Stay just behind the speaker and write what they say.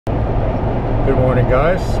Good morning,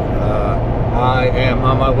 guys. I am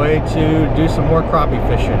on my way to do some more crappie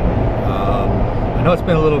fishing. I know it's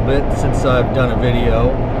been a little bit since I've done a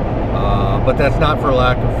video, but that's not for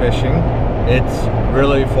lack of fishing. It's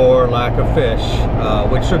really for lack of fish,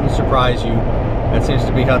 which shouldn't surprise you. That seems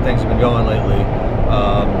to be how things have been going lately.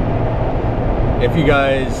 If you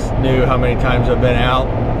guys knew how many times I've been out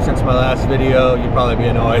since my last video, you'd probably be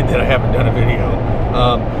annoyed that I haven't done a video.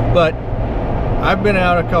 But I've been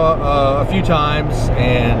out a few times,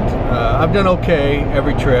 and I've done okay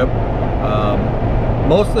every trip.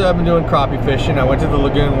 Mostly I've been doing crappie fishing. I went to the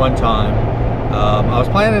lagoon one time. I was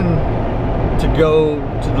planning to go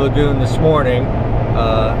to the lagoon this morning,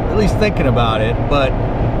 at least thinking about it, but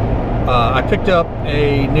I picked up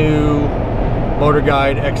a new Motor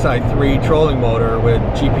Guide Xi3 trolling motor with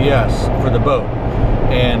GPS for the boat,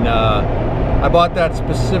 and I bought that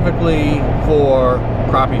specifically for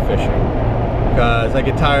crappie fishing, because I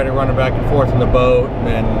get tired of running back and forth in the boat, and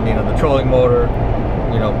then, you know, the trolling motor,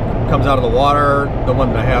 you know, comes out of the water, the one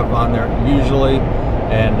that I have on there usually,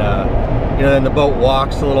 and you know, then the boat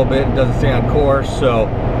walks a little bit and doesn't stay on course. So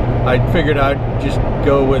I figured I'd just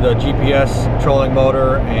go with a GPS trolling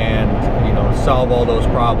motor and, you know, solve all those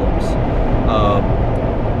problems.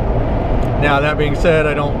 Now, that being said,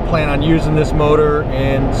 I don't plan on using this motor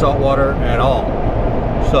in saltwater at all.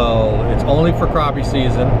 So it's only for crappie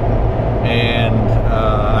season, and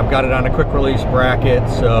I've got it on a quick release bracket,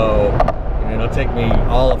 so it'll take me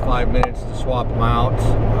all of 5 minutes to swap them out.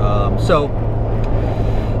 So,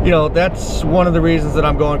 you know, that's one of the reasons that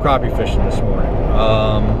I'm going crappie fishing this morning.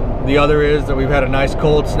 The other is that we've had a nice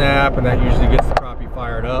cold snap, and that usually gets the crappie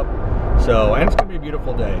fired up. So, and it's gonna be a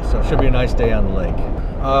beautiful day, so it should be a nice day on the lake.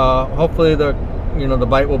 Hopefully the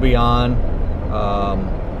bite will be on.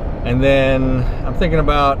 And then I'm thinking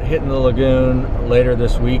about hitting the lagoon later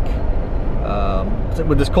this week.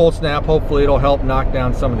 With this cold snap, hopefully it'll help knock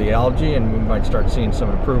down some of the algae, and we might start seeing some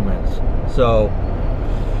improvements. So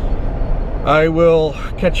I will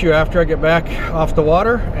catch you after I get back off the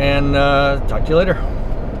water, and talk to you later.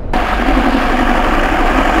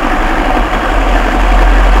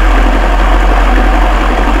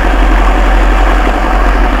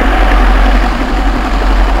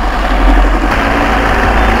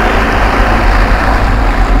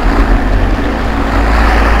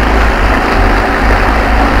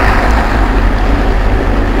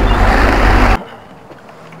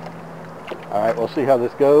 Alright, we'll see how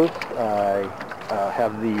this goes. I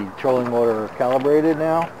have the trolling motor calibrated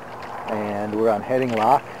now, and we're on heading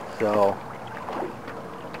lock, so I'm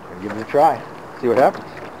going to give it a try, see what happens.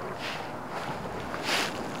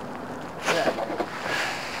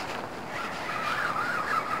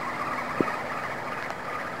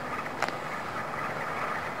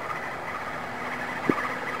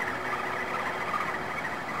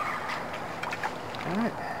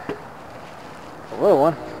 Alright, a little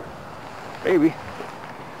one. Baby.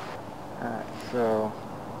 Alright, so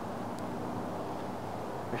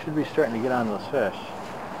I should be starting to get on those fish.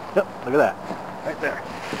 Yep, look at that. Right there.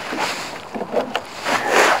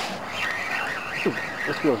 Ooh,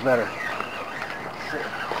 this feels better. Let's see.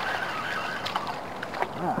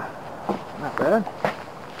 Not bad.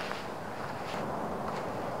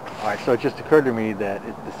 Alright, so it just occurred to me that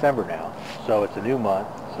it's December now, so it's a new month,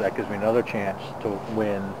 so that gives me another chance to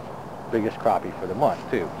win biggest crappie for the month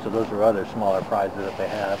too. So those are other smaller prizes that they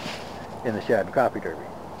have in the Shad and Crappie Derby.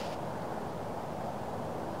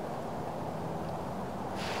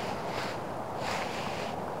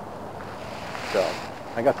 So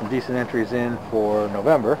I got some decent entries in for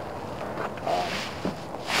November.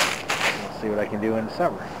 We'll see what I can do in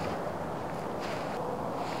December.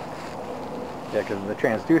 Yeah, because the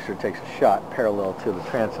transducer takes a shot parallel to the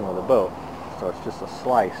transom of the boat, so it's just a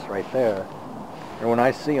slice right there. And when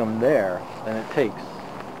I see them there, then it takes,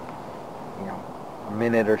 you know, a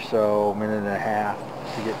minute or so, minute and a half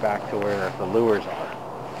to get back to where the lures are.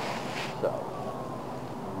 So,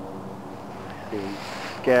 I see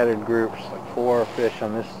scattered groups, like 4 fish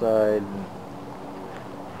on this side, and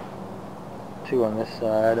 2 on this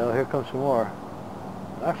side. Oh, here comes some more.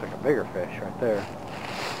 That's like a bigger fish right there.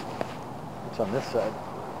 It's on this side.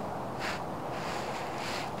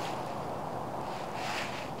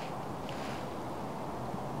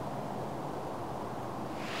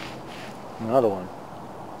 Another one.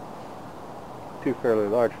 2 fairly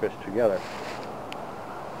large fish together.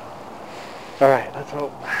 Alright, let's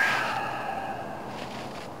hope.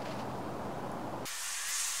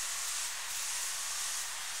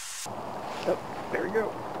 Oh, there we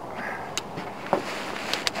go.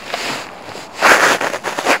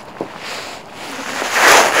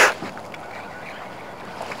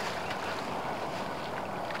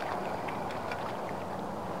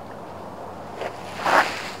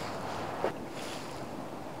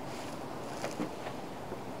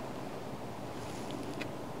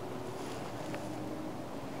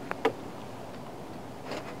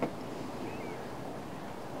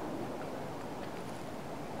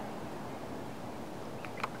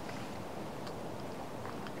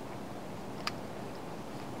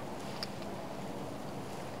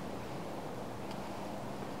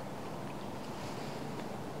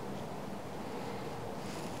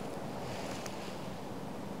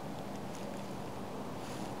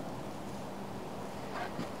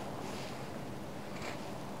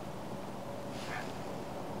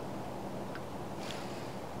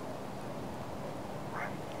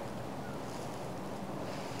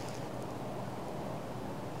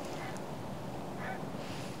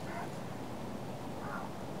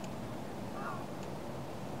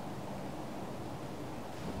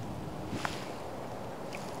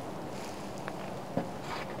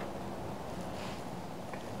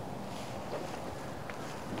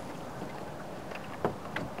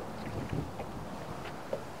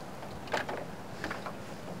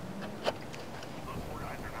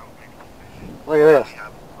 Look at this.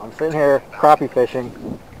 I'm sitting here crappie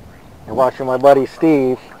fishing and watching my buddy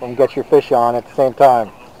Steve and get your fish on at the same time.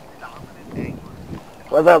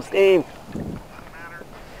 What's up, Steve?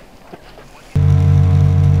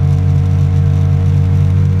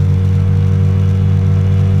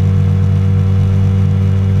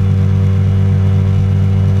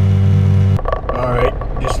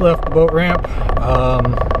 Alright, just left the boat ramp.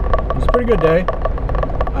 It was a pretty good day.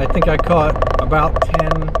 I think I caught about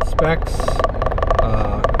 10 specks.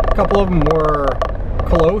 A couple of them were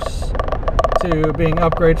close to being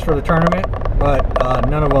upgrades for the tournament, but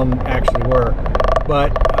none of them actually were.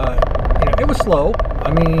 But you know, it was slow.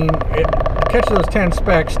 I mean, to catch those 10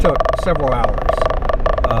 specks took several hours,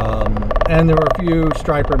 and there were a few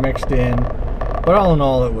striper mixed in. But all in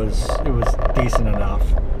all, it was decent enough.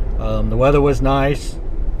 The weather was nice,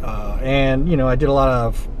 and you know, I did a lot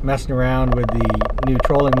of messing around with the new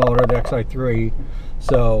trolling motor, the Xi3.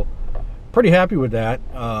 So pretty happy with that.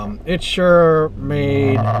 It sure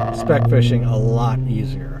made speck fishing a lot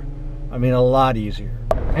easier. I mean, a lot easier.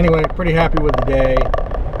 Anyway, pretty happy with the day.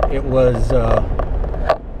 It was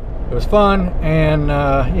fun, and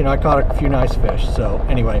you know, I caught a few nice fish. So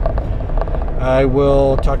anyway, I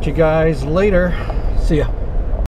will talk to you guys later. See ya.